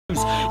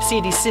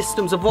See these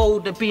systems of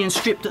old, they're being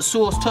stripped at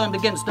source, turned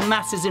against the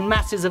masses in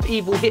masses of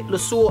evil Hitler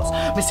sorts.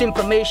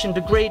 Misinformation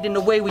degrading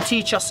the way we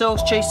teach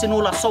ourselves, chasing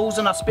all our souls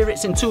and our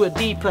spirits into a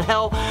deeper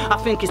hell. I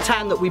think it's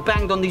time that we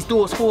banged on these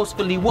doors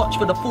forcefully. Watch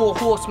for the 4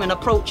 horsemen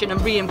approaching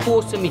and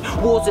reinforcing me.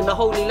 Wars in the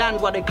Holy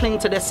Land while they cling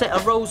to their set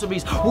of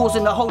rosaries. Wars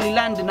in the Holy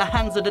Land in the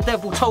hands of the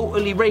devil,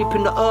 totally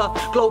raping the earth.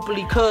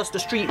 Globally cursed, the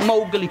street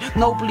mogully,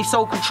 nobly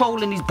so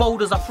controlling these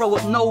boulders I throw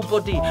at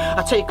nobody.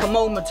 I take a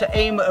moment to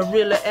aim at a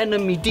realer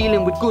enemy,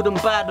 dealing with good and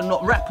bad and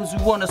not rappers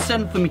who wanna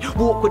send for me.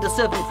 Walk with the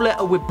 7th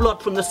letter with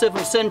blood from the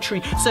 7th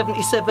century.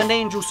 77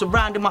 angels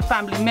surrounding my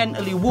family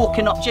mentally,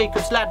 walking up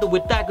Jacob's ladder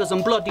with daggers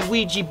and bloody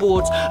Ouija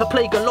boards. A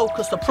plague of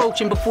locusts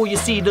approaching before you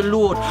see the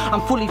Lord.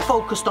 I'm fully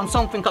focused on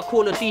something I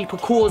call a deeper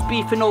cause.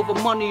 Beefing over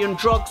money and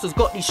drugs has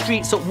got these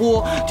streets at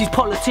war. These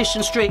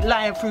politicians straight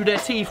lying through their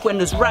teeth. When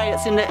there's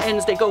riots in their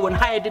ends, they go and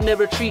hide in their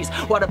retreats,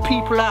 while the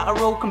people out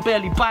of road can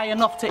barely buy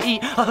enough to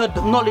eat. I heard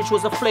that knowledge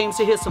was a flame,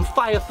 so here's some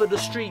fire for the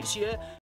streets, yeah.